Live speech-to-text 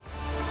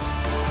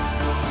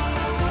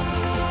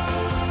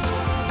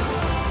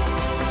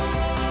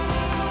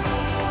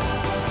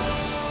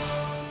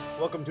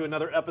welcome to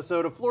another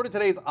episode of Florida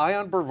Today's Eye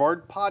on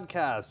Brevard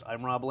podcast.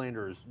 I'm Rob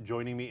Landers.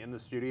 Joining me in the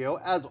studio,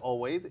 as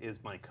always, is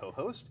my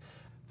co-host,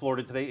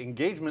 Florida Today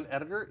engagement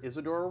editor,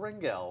 Isadora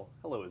Rengel.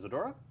 Hello,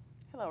 Isadora.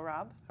 Hello,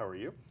 Rob. How are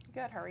you?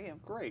 Good, how are you?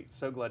 Great.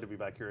 So glad to be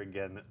back here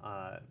again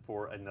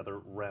for another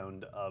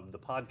round of the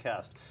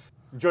podcast.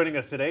 Joining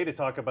us today to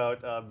talk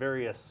about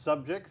various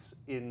subjects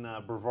in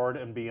Brevard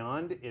and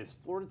beyond is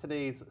Florida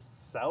Today's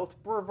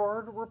South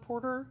Brevard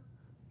reporter,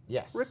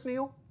 Yes. Rick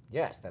Neal.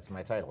 Yes, that's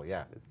my title,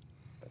 yeah.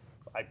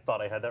 I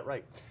thought I had that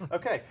right.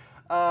 Okay,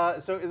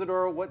 so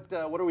Isadora, what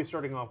are we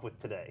starting off with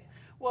today?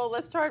 Well,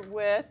 let's start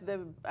with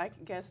I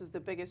guess is the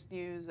biggest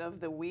news of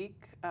the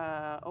week.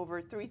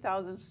 Over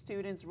 3,000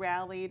 students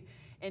rallied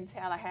in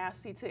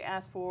Tallahassee to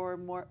ask for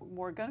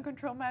more gun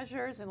control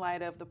measures in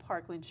light of the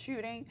Parkland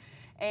shooting.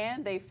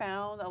 And they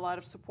found a lot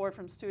of support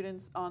from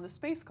students on the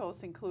Space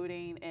Coast,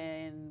 including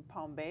in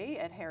Palm Bay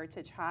at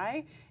Heritage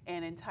High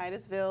and in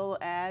Titusville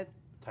at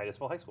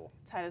Titusville High School.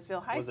 Titusville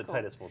High Was School. it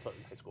Titusville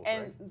High School,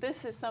 And correct?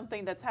 this is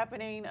something that's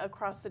happening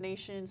across the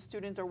nation.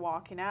 Students are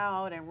walking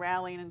out and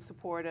rallying in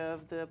support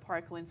of the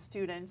Parkland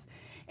students.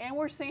 And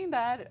we're seeing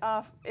that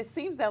it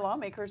seems that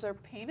lawmakers are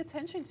paying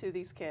attention to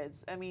these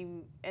kids. I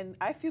mean, and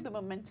I feel the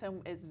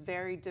momentum is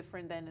very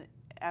different than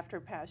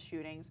after past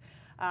shootings.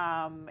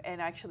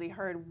 And actually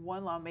heard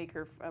one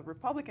lawmaker, a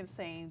Republican,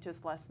 saying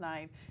just last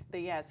night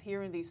that yes,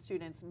 hearing these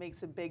students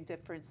makes a big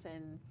difference,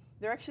 and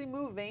they're actually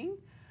moving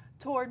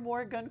toward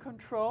more gun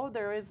control.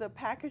 There is a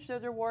package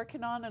that they're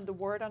working on, and the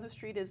word on the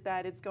street is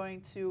that it's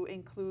going to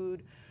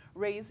include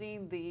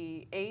raising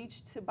the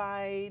age to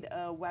buy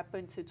a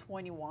weapon to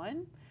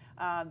 21.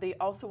 They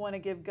also want to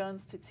give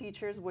guns to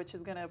teachers, which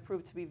is going to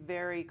prove to be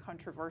very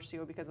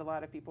controversial because a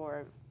lot of people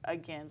are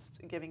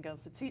against giving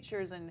guns to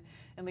teachers and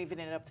leaving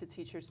it up to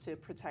teachers to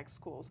protect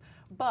schools.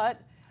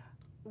 But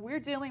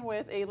we're dealing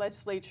with a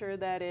legislature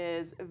that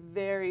is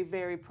very,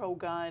 very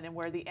pro-gun and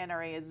where the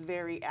NRA is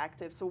very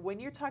active. So when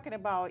you're talking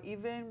about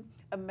even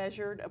a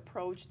measured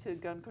approach to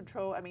gun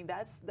control, I mean,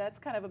 that's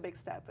kind of a big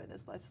step in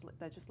this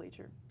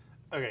legislature.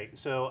 Okay,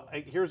 so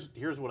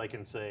here's what I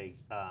can say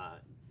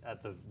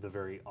at the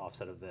very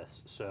offset of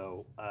this.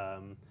 So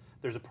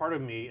there's a part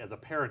of me as a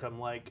parent, I'm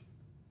like,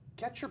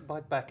 get your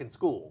butt back in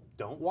school.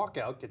 Don't walk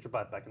out, get your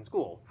butt back in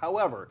school.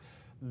 However,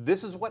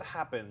 this is what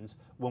happens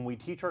when we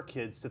teach our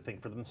kids to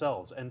think for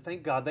themselves. And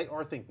thank God they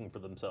are thinking for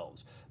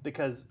themselves,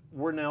 because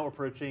we're now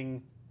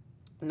approaching,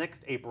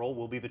 next April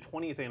will be the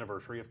 20th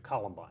anniversary of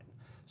Columbine.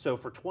 So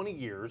for 20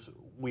 years,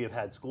 we have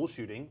had school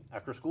shooting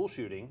after school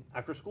shooting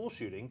after school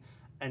shooting,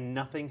 and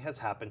nothing has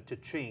happened to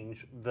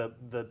change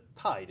the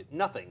tide.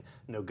 Nothing.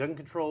 No gun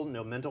control,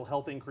 no mental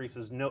health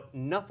increases,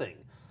 nothing.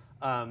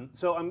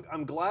 So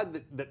I'm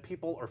glad that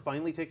people are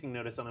finally taking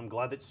notice, and I'm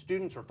glad that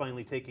students are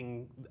finally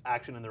taking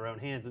action in their own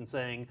hands and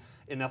saying,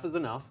 enough is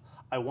enough.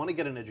 I want to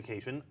get an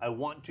education. I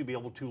want to be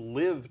able to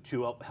live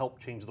to help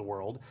change the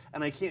world,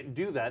 and I can't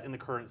do that in the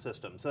current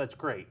system. So that's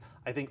great.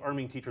 I think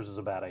arming teachers is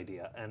a bad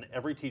idea, and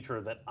every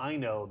teacher that I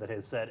know that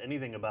has said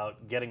anything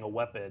about getting a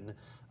weapon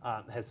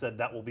has said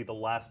that will be the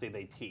last day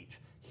they teach.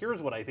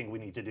 Here's what I think we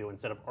need to do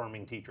instead of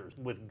arming teachers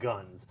with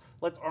guns.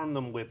 Let's arm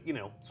them with,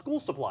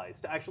 school supplies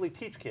to actually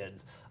teach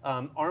kids.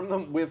 Arm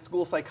them with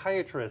school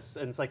psychiatrists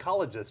and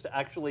psychologists to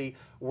actually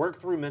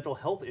work through mental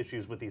health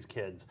issues with these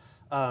kids.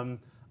 Arm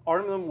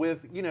them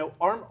with,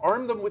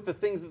 arm them with the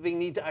things that they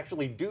need to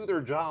actually do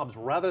their jobs,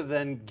 rather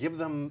than give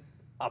them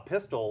a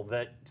pistol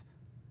that,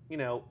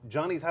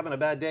 Johnny's having a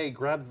bad day,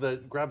 grabs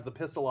the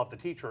pistol off the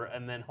teacher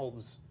and then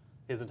holds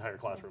his entire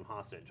classroom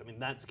hostage. I mean,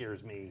 that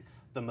scares me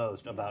the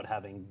most about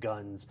having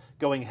guns,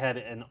 going ahead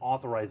and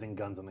authorizing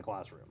guns in the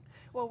classroom.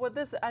 Well,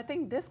 I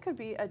think this could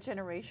be a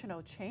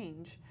generational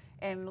change.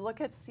 And look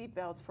at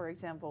seatbelts, for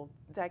example.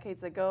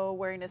 Decades ago,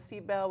 wearing a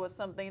seatbelt was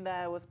something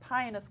that was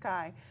pie in the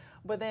sky.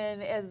 But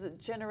then as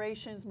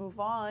generations move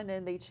on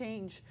and they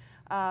change,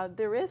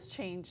 there is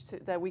change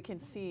that we can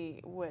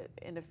see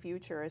in the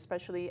future,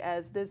 especially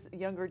as this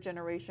younger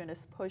generation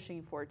is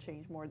pushing for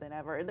change more than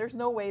ever. And there's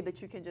no way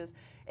that you can just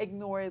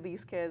ignore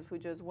these kids who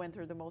just went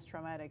through the most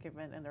traumatic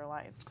event in their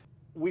lives.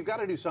 We've got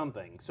to do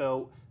something.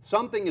 So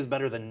something is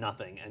better than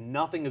nothing, and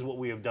nothing is what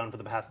we have done for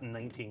the past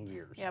 19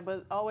 years. Yeah,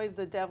 but always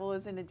the devil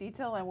is in the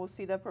detail, and we'll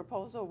see that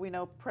proposal. We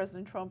know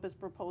President Trump is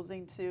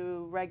proposing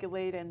to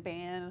regulate and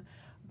ban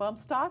bump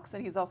stocks,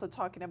 and he's also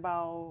talking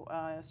about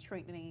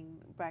strengthening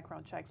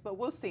background checks. But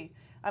we'll see.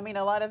 I mean,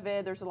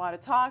 there's a lot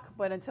of talk,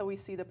 but until we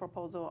see the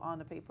proposal on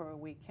the paper,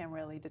 we can't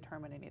really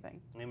determine anything.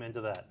 Amen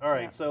to that. All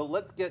right, Yeah. so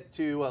let's get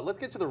to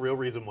the real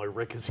reason why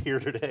Rick is here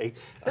today.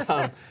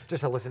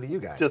 Just to listen to you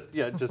guys. Just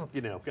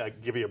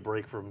give you a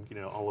break from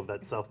all of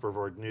that South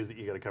Brevard news that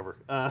you got to cover.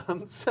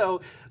 So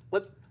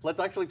let's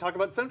actually talk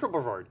about Central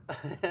Brevard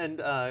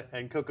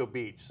and Cocoa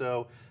Beach.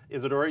 So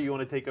Isadora, you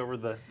want to take over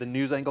the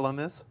news angle on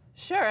this?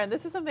 Sure, and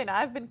this is something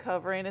I've been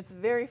covering. It's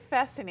very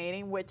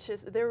fascinating,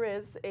 there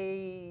is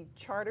a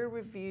charter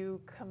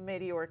review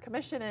committee or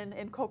commission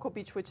in Cocoa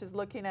Beach which is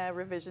looking at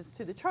revisions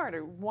to the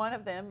charter. One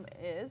of them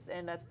is,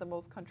 and that's the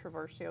most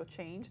controversial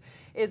change,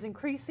 is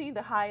increasing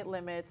the height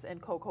limits in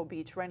Cocoa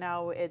Beach. Right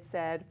now it's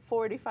at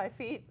 45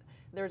 feet.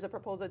 there's a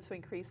proposal to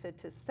increase it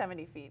to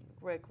 70 feet.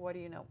 Rick, what do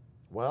you know?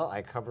 Well,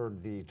 I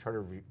covered the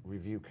Charter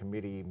Review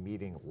Committee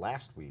meeting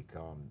last week.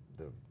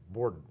 The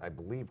board, I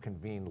believe,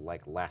 convened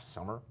like last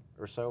summer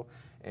or so,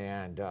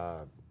 and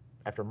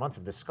after months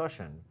of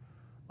discussion,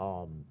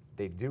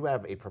 they do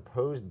have a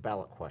proposed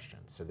ballot question.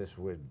 So this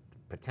would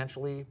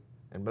potentially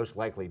and most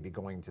likely be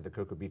going to the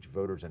Cocoa Beach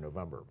voters in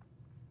November.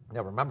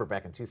 Now remember,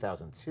 back in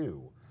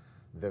 2002,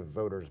 the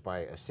voters, by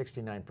a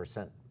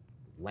 69%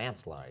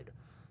 landslide,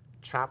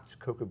 chopped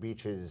Cocoa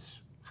Beach's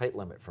height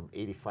limit from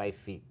 85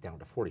 feet down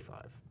to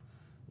 45.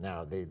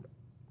 Now,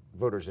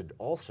 voters had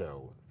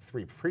also,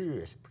 three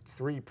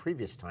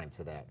previous times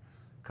to that,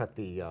 cut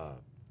the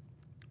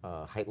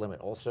height limit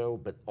also,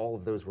 but all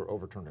of those were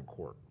overturned in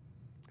court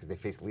because they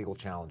faced legal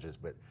challenges.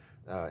 But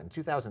in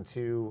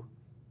 2002,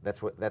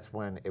 that's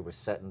when it was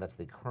set, and that's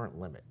the current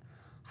limit.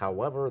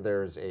 However,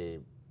 there's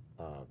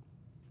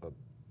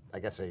I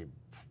guess a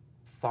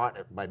thought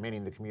by many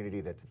in the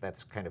community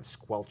that's kind of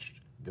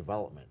squelched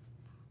development,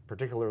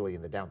 particularly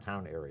in the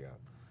downtown area,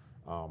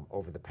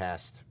 over the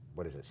past,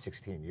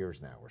 16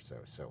 years now or so.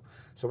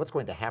 So what's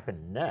going to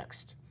happen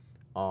next?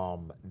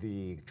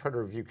 The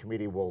Charter Review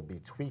Committee will be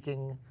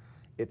tweaking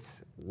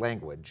its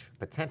language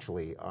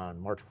potentially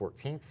on March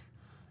 14th,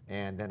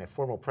 and then a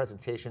formal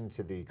presentation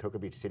to the Cocoa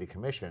Beach City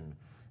Commission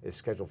is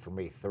scheduled for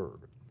May 3rd.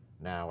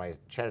 Now, I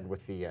chatted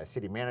with the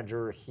city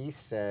manager. He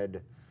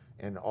said,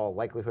 in all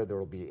likelihood, there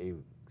will be a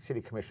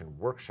City Commission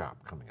workshop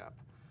coming up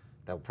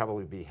that will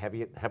probably be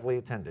heavily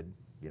attended,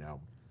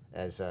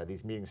 as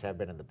these meetings have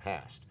been in the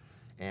past.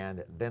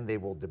 And then they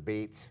will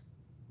debate,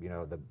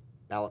 the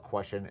ballot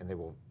question, and they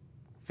will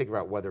figure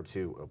out whether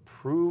to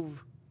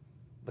approve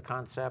the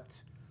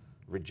concept,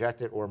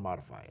 reject it, or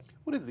modify it.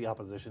 What is the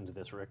opposition to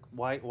this, Rick?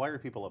 Why are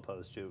people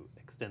opposed to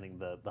extending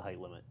the height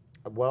limit?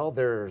 Well,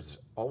 there's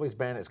always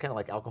been, it's kind of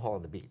like alcohol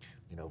on the beach,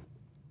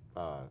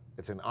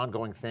 it's an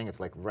ongoing thing. It's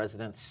like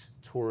residents,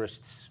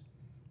 tourists,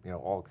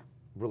 all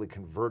really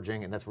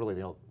converging, and that's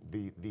really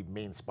the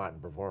main spot in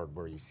Brevard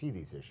where you see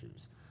these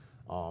issues.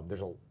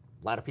 There's a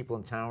lot of people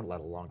in town, a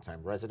lot of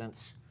longtime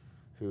residents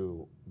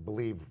who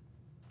believe,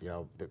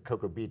 that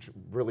Cocoa Beach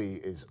really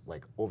is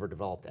like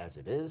overdeveloped as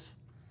it is.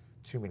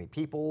 Too many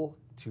people,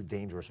 too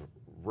dangerous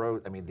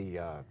road. I mean,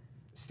 the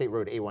State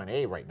Road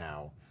A1A right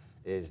now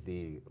is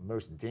the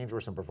most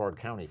dangerous in Brevard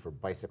County for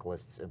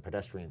bicyclists and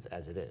pedestrians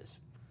as it is.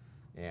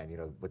 And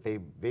what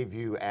they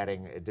view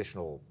adding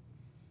additional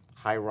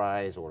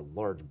high-rise or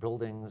large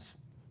buildings,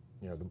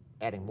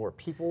 adding more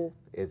people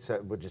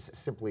would just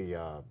simply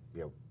further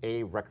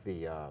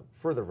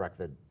wreck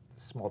the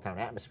small town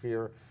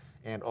atmosphere,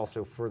 and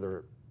also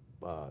further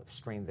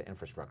strain the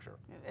infrastructure.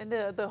 And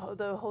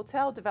the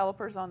hotel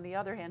developers, on the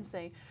other hand,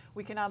 say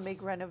we cannot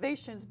make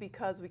renovations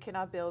because we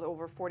cannot build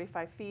over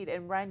 45 feet.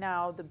 And right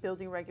now, the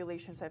building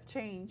regulations have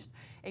changed,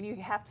 and you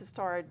have to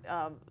start,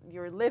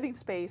 your living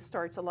space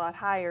starts a lot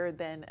higher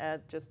than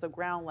at just the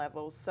ground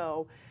level.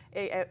 So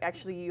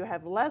actually, you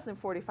have less than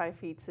 45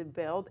 feet to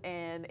build,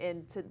 and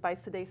by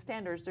today's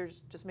standards,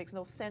 there's just makes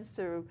no sense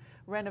to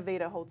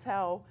renovate a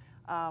hotel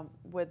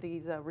with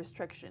these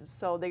restrictions.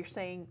 So they're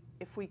saying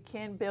if we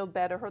can build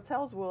better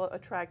hotels, we'll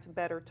attract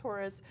better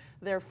tourists,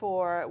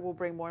 therefore we'll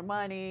bring more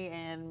money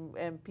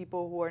and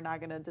people who are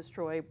not going to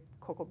destroy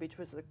Cocoa Beach,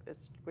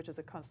 which is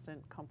a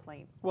constant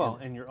complaint. Well,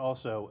 and you're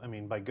also,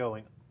 by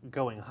going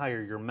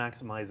higher, you're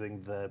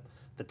maximizing the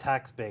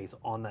tax base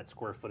on that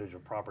square footage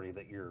of property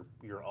that you're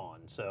on.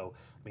 So,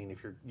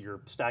 if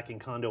you're stacking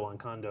condo on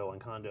condo on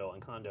condo on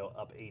condo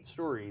up 8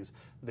 stories,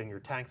 then you're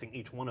taxing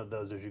each one of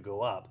those as you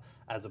go up,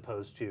 as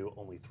opposed to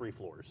only 3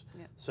 floors.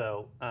 Yeah.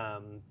 So,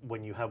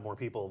 when you have more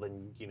people,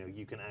 then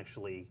you can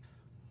actually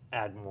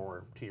add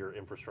more to your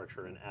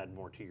infrastructure and add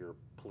more to your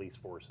police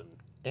force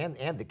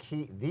and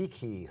the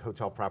key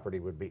hotel property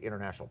would be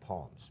International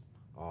Palms.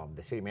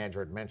 The city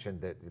manager had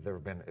mentioned that there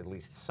have been at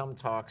least some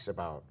talks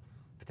about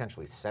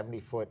potentially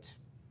 70-foot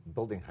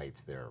building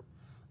heights there.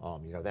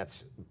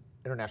 That's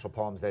International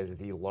Palms. That is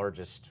the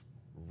largest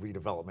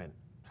redevelopment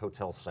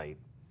hotel site,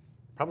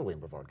 probably in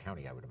Brevard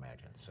County, I would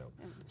imagine.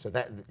 So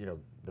that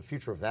the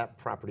future of that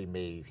property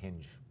may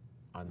hinge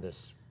on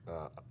this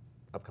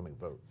upcoming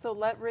vote. So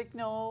let Rick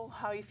know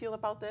how you feel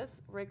about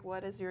this. Rick,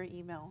 what is your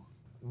email?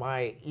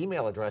 My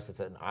email address, it's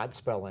an odd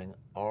spelling,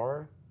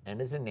 R, N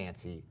as in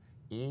Nancy,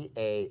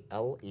 EALE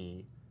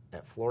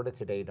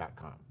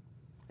 @floridatoday.com.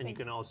 And you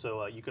can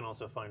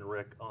also find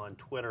Rick on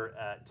Twitter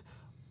at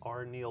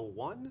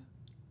rneil1.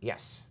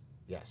 Yes.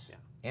 Yeah.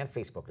 And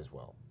Facebook as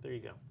well. There you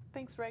go.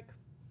 Thanks, Rick.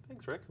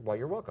 Thanks, Rick. Well,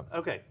 you're welcome.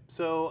 Okay,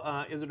 so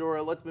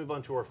Isadora, let's move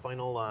on to our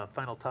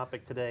final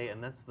topic today,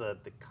 and that's the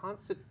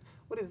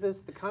What is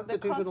this? The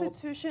Constitutional... The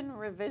Constitution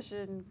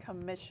Revision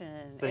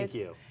Commission. Thank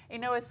you.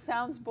 It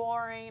sounds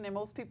boring, and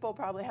most people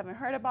probably haven't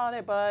heard about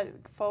it, but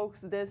folks,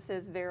 this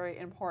is very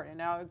important.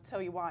 Now, I'll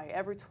tell you why.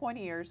 Every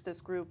 20 years, this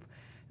group,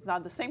 it's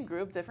not the same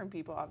group, different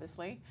people,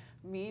 obviously,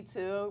 me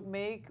to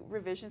make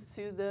revisions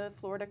to the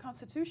Florida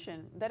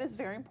Constitution. That is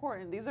very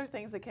important. These are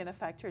things that can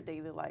affect your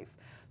daily life.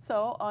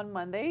 So on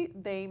Monday,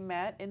 they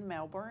met in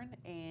Melbourne,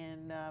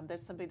 and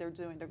that's something they're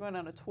doing. They're going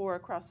on a tour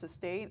across the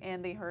state,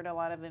 and they heard a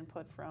lot of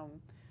input from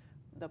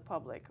the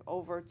public.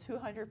 Over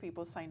 200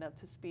 people signed up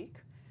to speak.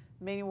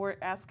 Many were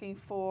asking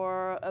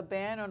for a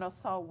ban on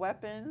assault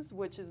weapons,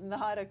 which is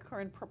not a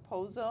current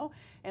proposal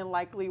and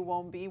likely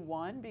won't be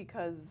one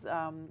because,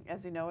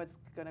 as you know, it's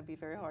going to be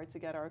very hard to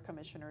get our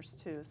commissioners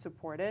to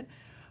support it.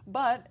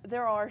 But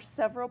there are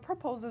several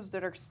proposals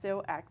that are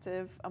still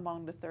active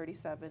among the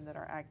 37 that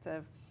are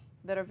active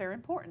that are very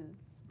important.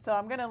 So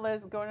I'm going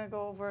to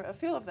go over a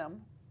few of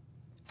them.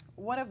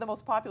 One of the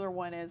most popular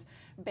one is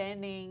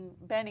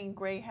banning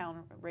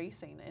greyhound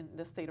racing in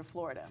the state of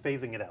Florida.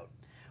 Phasing it out.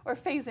 Or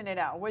phasing it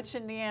out, which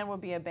in the end will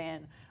be a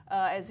ban.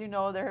 As you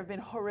know, there have been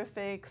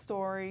horrific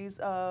stories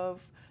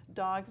of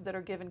dogs that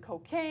are given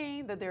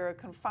cocaine, that they're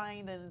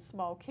confined in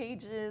small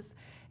cages,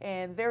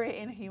 and very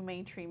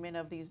inhumane treatment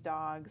of these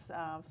dogs.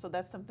 So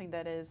that's something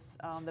that is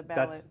on the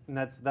ballot.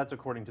 That's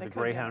according to the That could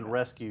be Greyhound on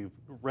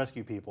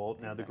rescue people.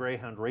 Now, the Exactly.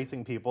 Greyhound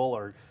racing people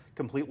are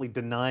completely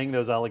denying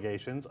those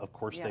allegations. Of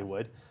course they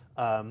Yes.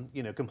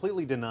 would.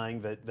 Completely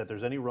denying that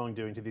there's any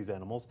wrongdoing to these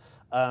animals.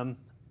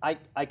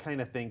 I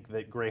kind of think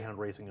that greyhound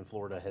racing in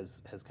Florida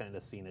has kind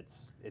of seen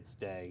its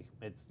day.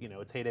 Its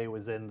heyday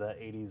was in the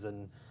 80s,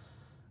 and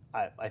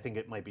I think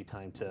it might be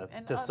time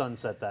to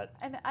sunset that.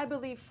 And I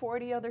believe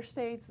 40 other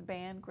states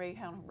ban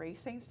greyhound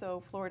racing, so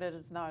Florida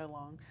is not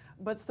alone.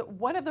 But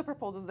one of the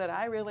proposals that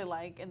I really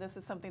like, and this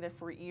is something that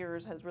for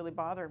years has really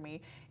bothered me,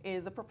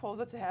 is a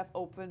proposal to have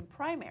open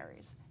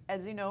primaries.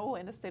 As you know,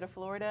 in the state of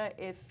Florida,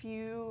 if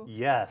you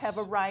Yes. have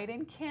a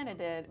write-in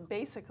candidate,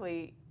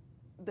 basically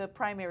the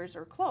primaries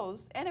are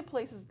closed, and in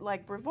places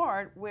like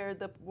Brevard, where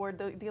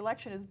the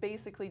election is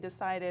basically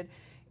decided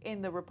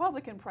in the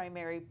Republican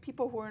primary,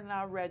 people who are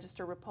not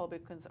registered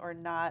Republicans are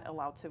not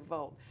allowed to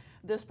vote.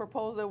 This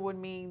proposal would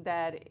mean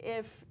that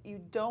if you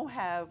don't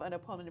have an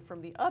opponent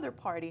from the other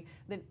party,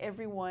 then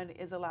everyone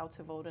is allowed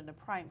to vote in the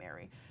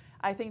primary.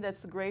 I think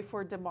that's great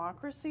for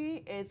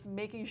democracy. It's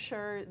making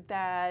sure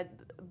that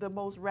the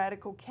most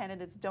radical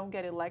candidates don't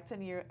get elected,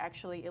 and you're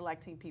actually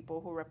electing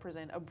people who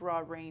represent a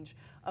broad range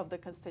of the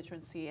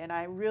constituency. And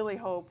I really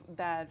hope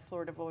that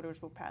Florida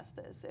voters will pass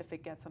this if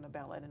it gets on the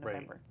ballot in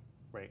November.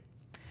 Right.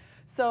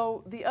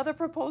 So the other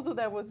proposal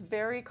that was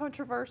very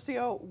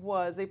controversial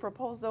was a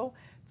proposal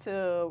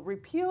to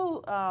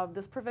repeal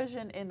this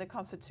provision in the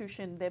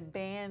Constitution that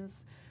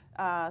bans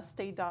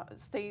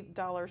state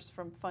dollars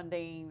from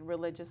funding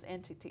religious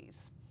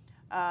entities.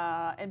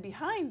 And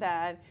behind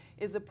that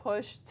is a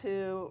push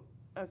to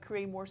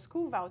create more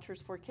school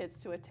vouchers for kids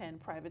to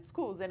attend private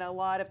schools. And a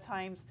lot of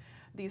times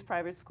these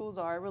private schools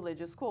are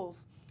religious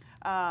schools.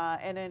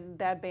 And then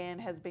that ban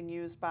has been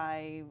used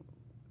by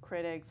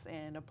critics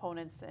and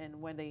opponents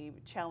and when they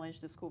challenge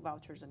the school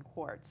vouchers in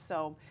court.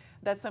 So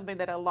that's something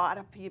that a lot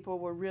of people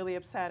were really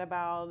upset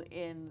about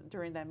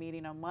during that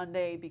meeting on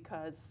Monday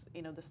because,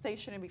 the state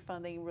shouldn't be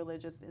funding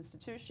religious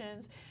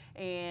institutions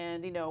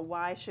and,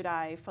 why should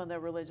I fund a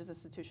religious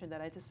institution that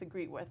I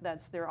disagree with?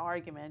 That's their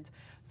argument.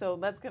 So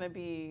that's going to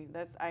be,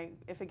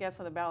 if it gets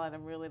on the ballot,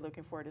 I'm really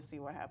looking forward to see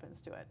what happens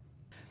to it.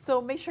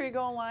 So make sure you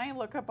go online,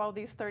 look up all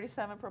these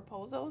 37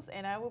 proposals,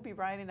 and I will be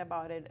writing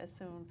about it as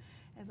soon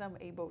as I'm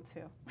able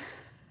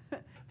to.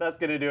 That's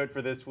going to do it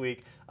for this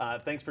week.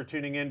 Thanks for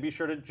tuning in. Be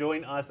sure to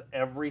join us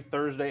every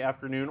Thursday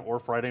afternoon or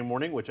Friday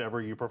morning,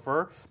 whichever you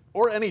prefer,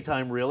 or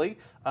anytime really.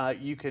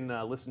 You can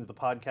listen to the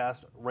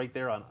podcast right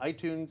there on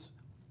iTunes,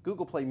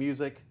 Google Play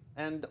Music,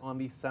 and on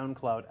the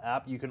SoundCloud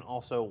app. You can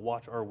also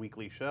watch our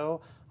weekly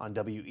show on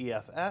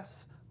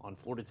WEFS, on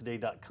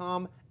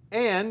FloridaToday.com,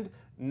 and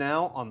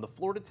now on the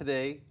Florida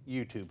Today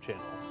YouTube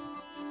channel.